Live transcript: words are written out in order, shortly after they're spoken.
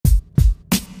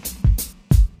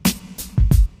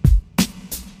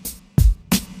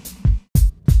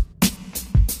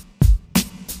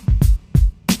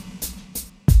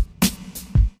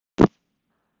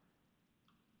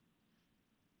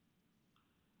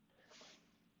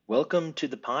Welcome to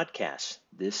the podcast.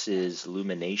 This is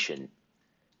Lumination.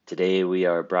 Today we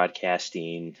are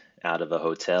broadcasting out of a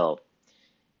hotel.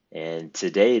 And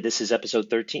today this is episode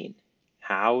 13,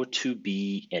 How to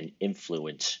Be an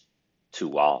Influence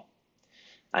to All.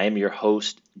 I am your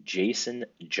host, Jason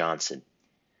Johnson.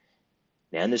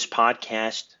 Now in this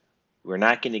podcast, we're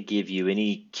not going to give you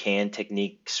any canned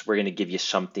techniques. We're going to give you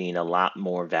something a lot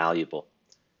more valuable,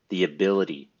 the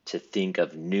ability to think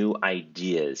of new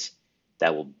ideas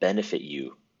that will benefit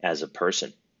you as a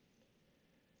person.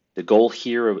 The goal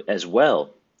here as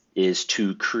well is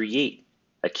to create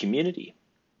a community,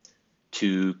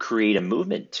 to create a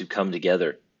movement to come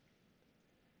together.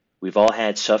 We've all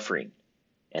had suffering,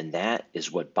 and that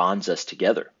is what bonds us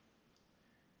together.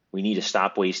 We need to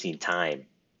stop wasting time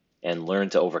and learn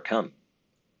to overcome.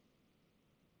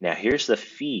 Now, here's the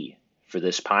fee for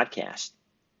this podcast.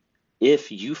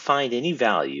 If you find any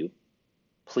value,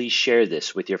 please share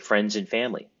this with your friends and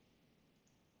family.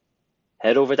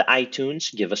 Head over to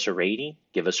iTunes, give us a rating,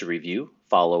 give us a review,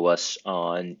 follow us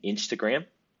on Instagram.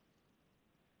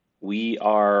 We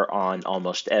are on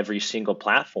almost every single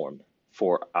platform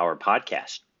for our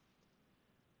podcast.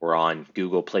 We're on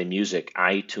Google Play Music,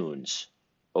 iTunes,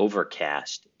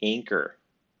 Overcast, Anchor,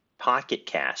 Pocket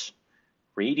Cast,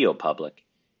 Radio Public,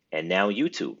 and now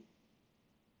YouTube.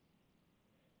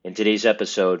 In today's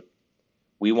episode,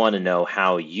 we want to know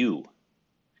how you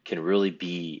can really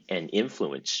be an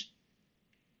influence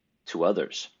to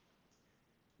others.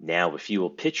 Now, if you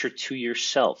will picture to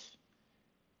yourself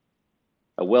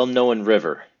a well-known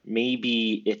river,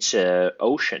 maybe it's an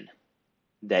ocean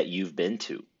that you've been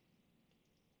to.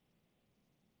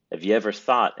 Have you ever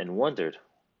thought and wondered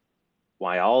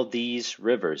why all these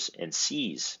rivers and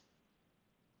seas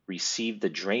receive the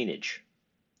drainage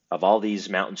of all these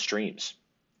mountain streams?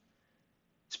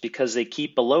 It's because they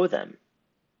keep below them.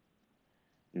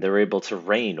 They're able to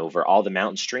reign over all the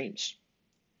mountain streams.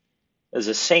 There's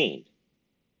a saying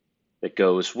that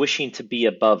goes, wishing to be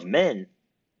above men,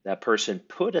 that person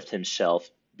putteth himself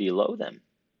below them.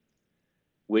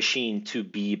 Wishing to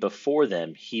be before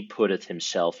them, he putteth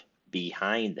himself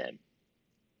behind them.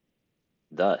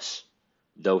 Thus,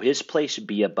 though his place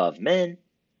be above men,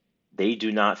 they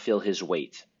do not feel his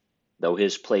weight. Though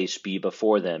his place be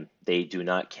before them, they do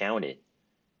not count it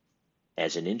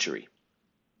as an injury.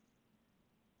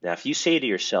 Now, if you say to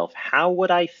yourself, how would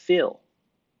I feel?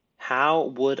 How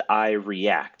would I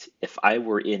react if I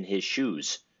were in his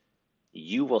shoes?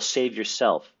 You will save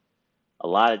yourself a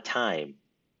lot of time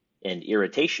and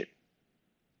irritation.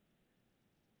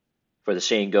 For the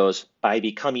saying goes, by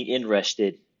becoming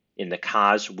interested in the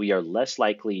cause, we are less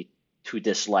likely to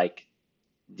dislike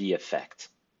the effect.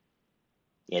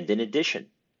 And in addition,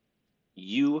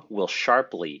 you will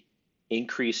sharply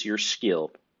increase your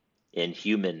skill in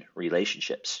human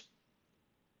relationships.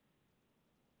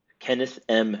 Kenneth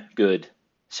M. Good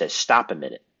says, stop a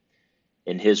minute.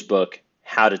 In his book,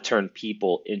 How to Turn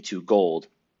People into Gold,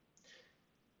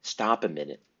 stop a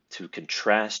minute to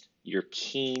contrast your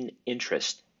keen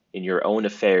interest in your own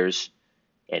affairs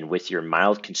and with your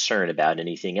mild concern about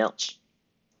anything else.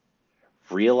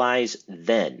 Realize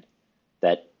then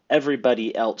that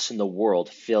everybody else in the world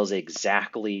feels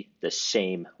exactly the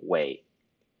same way.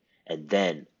 And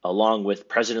then, along with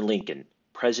President Lincoln,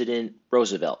 President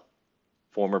Roosevelt,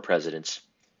 former presidents,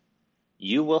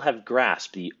 you will have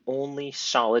grasped the only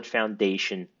solid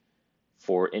foundation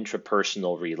for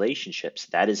intrapersonal relationships.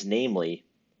 That is namely,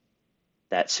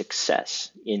 that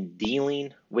success in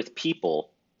dealing with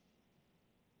people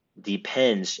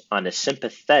depends on a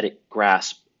sympathetic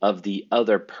grasp of the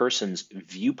other person's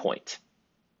viewpoint.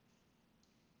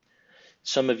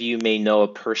 Some of you may know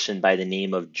a person by the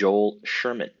name of Joel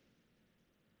Sherman.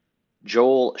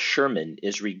 Joel Sherman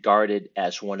is regarded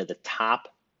as one of the top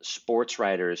sports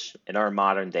writers in our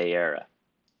modern day era.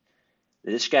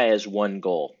 This guy has one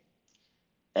goal.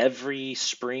 Every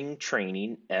spring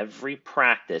training, every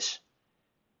practice,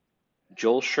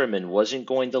 Joel Sherman wasn't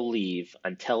going to leave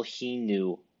until he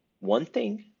knew one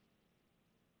thing,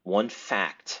 one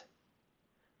fact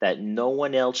that no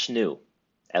one else knew,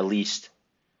 at least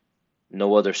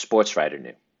no other sports writer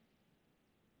knew.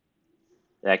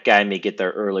 That guy may get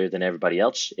there earlier than everybody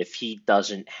else. If he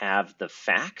doesn't have the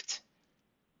fact,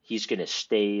 he's going to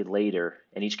stay later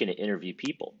and he's going to interview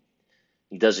people.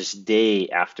 He does this day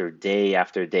after day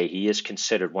after day. He is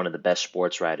considered one of the best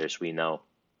sports writers we know.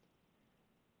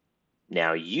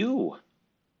 Now, you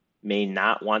may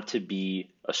not want to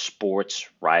be a sports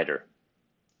writer,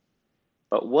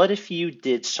 but what if you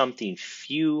did something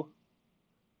few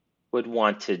would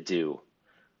want to do?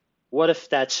 What if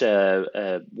that's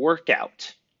a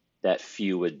workout that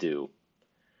few would do?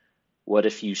 What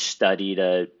if you studied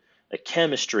a a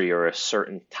chemistry or a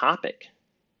certain topic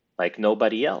like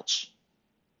nobody else.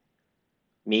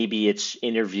 Maybe it's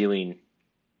interviewing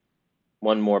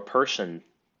one more person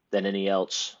than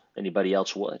anybody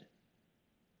else would.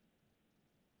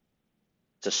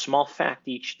 It's a small fact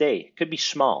each day. It could be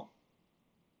small,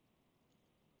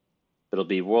 but it'll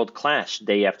be world class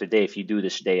day after day if you do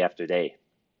this day after day.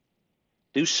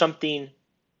 Do something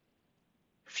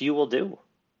few will do.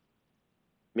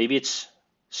 Maybe it's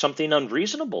something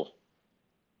unreasonable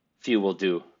few will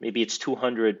do. Maybe it's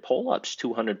 200 pull-ups,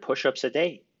 200 push-ups a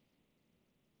day.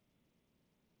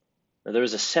 Now, there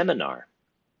was a seminar,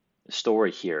 a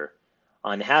story here,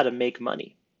 on how to make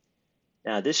money.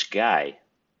 Now, this guy,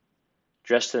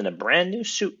 dressed in a brand new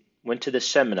suit, went to the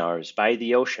seminars by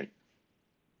the ocean.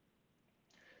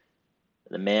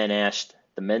 The man asked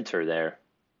the mentor there,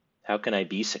 how can I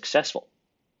be successful?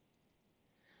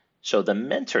 So the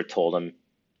mentor told him,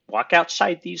 walk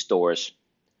outside these doors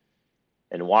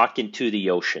and walk into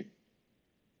the ocean.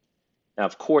 Now,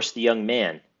 of course, the young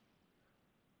man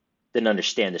didn't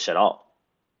understand this at all.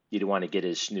 He didn't want to get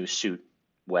his new suit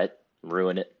wet and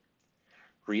ruin it.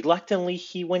 Reluctantly,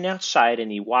 he went outside and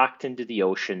he walked into the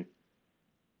ocean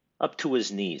up to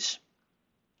his knees.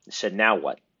 He said, now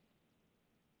what?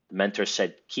 The mentor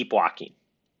said, keep walking.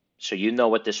 So you know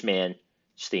what this man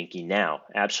is thinking now.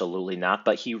 Absolutely not.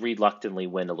 But he reluctantly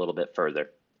went a little bit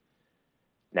further.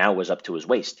 Now it was up to his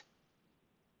waist.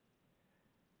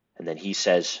 And then he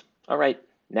says, all right,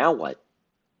 now what?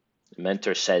 The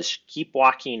mentor says, keep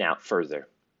walking out further.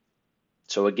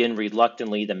 So again,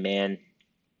 reluctantly, the man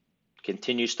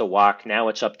continues to walk. Now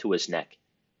it's up to his neck.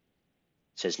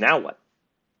 He says, now what?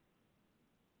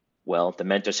 Well, the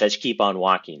mentor says, keep on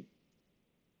walking.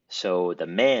 So the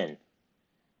man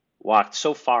walked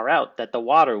so far out that the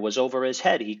water was over his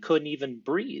head. He couldn't even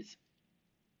breathe.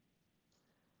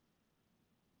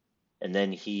 And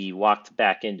then he walked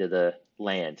back into the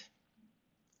land.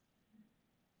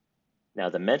 Now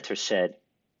the mentor said,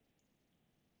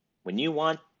 when you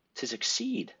want to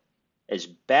succeed as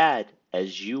bad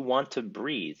as you want to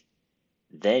breathe,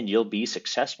 then you'll be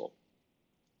successful.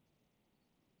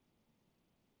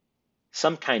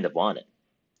 Some kind of want it.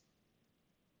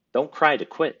 Don't cry to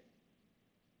quit.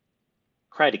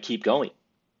 Cry to keep going.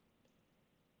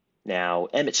 Now,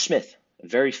 Emmitt Smith, a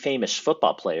very famous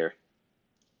football player,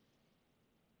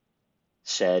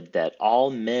 said that all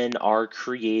men are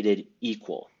created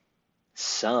equal.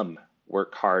 Some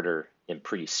work harder in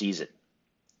preseason.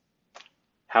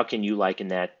 How can you liken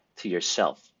that to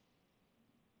yourself?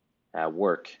 At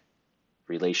work,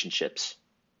 relationships.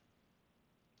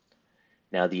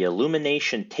 Now, the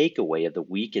illumination takeaway of the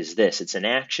week is this. It's an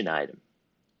action item.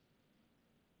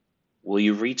 Will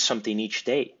you read something each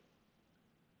day?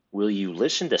 Will you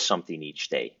listen to something each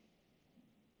day?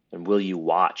 And will you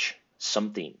watch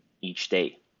something each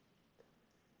day?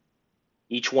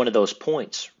 Each one of those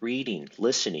points, reading,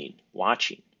 listening,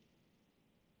 watching,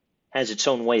 has its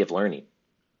own way of learning.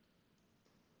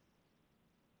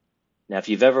 Now, if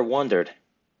you've ever wondered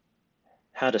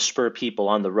how to spur people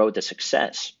on the road to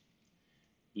success,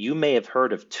 you may have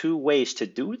heard of two ways to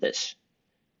do this.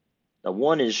 Now,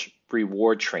 one is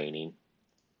reward training.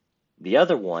 The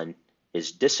other one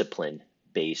is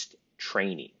discipline-based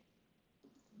training.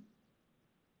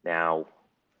 Now,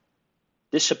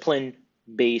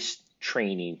 discipline-based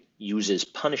training uses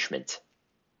punishment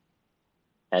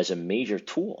as a major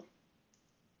tool.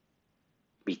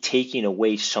 Be taking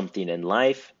away something in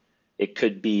life. It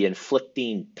could be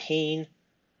inflicting pain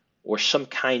or some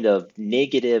kind of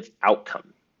negative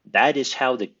outcome. That is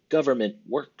how the government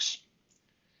works.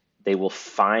 They will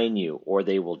fine you or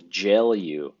they will jail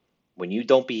you when you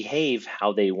don't behave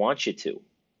how they want you to.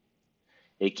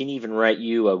 They can even write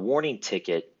you a warning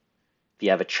ticket if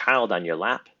you have a child on your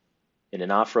lap in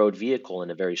an off-road vehicle in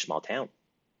a very small town.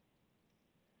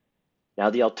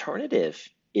 Now, the alternative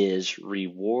is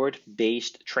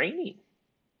reward-based training,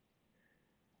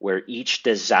 where each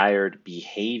desired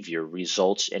behavior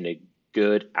results in a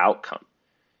good outcome.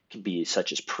 It can be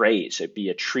such as praise. It'd be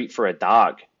a treat for a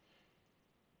dog,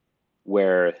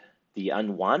 where the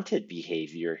unwanted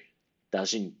behavior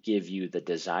doesn't give you the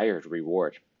desired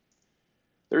reward.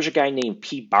 There's a guy named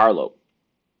Pete Barlow.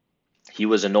 He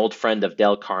was an old friend of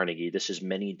Dale Carnegie. This is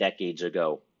many decades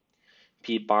ago.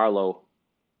 Pete Barlow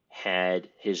had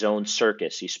his own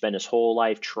circus. He spent his whole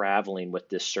life traveling with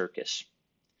this circus.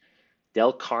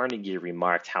 Dale Carnegie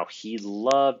remarked how he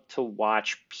loved to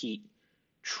watch Pete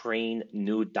train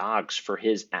new dogs for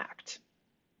his act.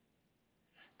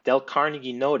 Dale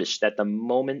Carnegie noticed that the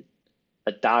moment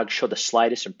a dog showed the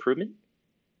slightest improvement,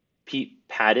 Pete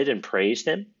patted and praised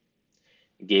him,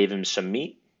 gave him some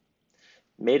meat,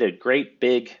 made a great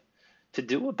big to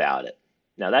do about it.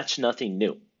 Now, that's nothing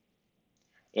new.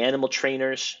 Animal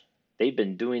trainers, they've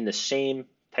been doing the same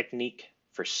technique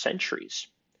for centuries.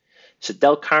 So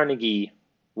Dale Carnegie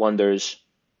wonders,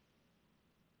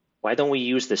 why don't we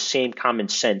use the same common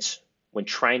sense when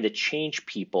trying to change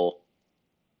people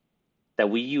that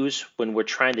we use when we're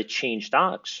trying to change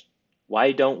dogs?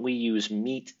 Why don't we use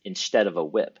meat instead of a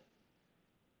whip?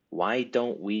 Why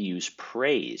don't we use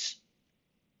praise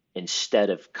instead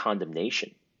of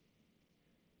condemnation?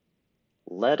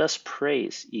 Let us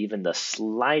praise even the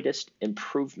slightest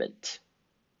improvement.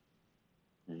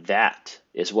 That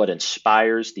is what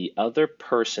inspires the other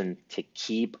person to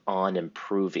keep on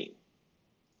improving.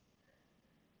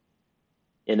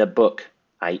 In a book,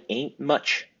 I Ain't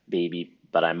Much, Baby,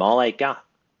 But I'm All I Got,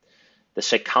 the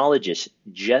psychologist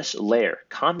Jess Lair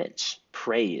comments,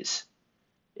 praise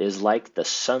is like the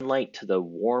sunlight to the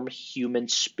warm human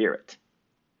spirit.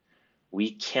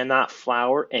 We cannot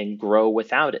flower and grow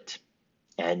without it.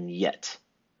 And yet,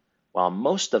 while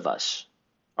most of us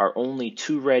are only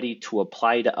too ready to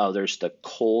apply to others the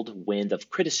cold wind of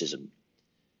criticism,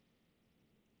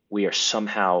 we are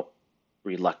somehow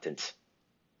reluctant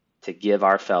to give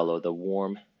our fellow the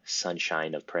warm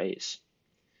sunshine of praise.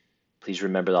 Please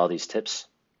remember all these tips,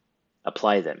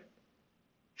 apply them,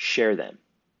 share them.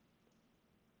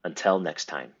 Until next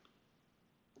time.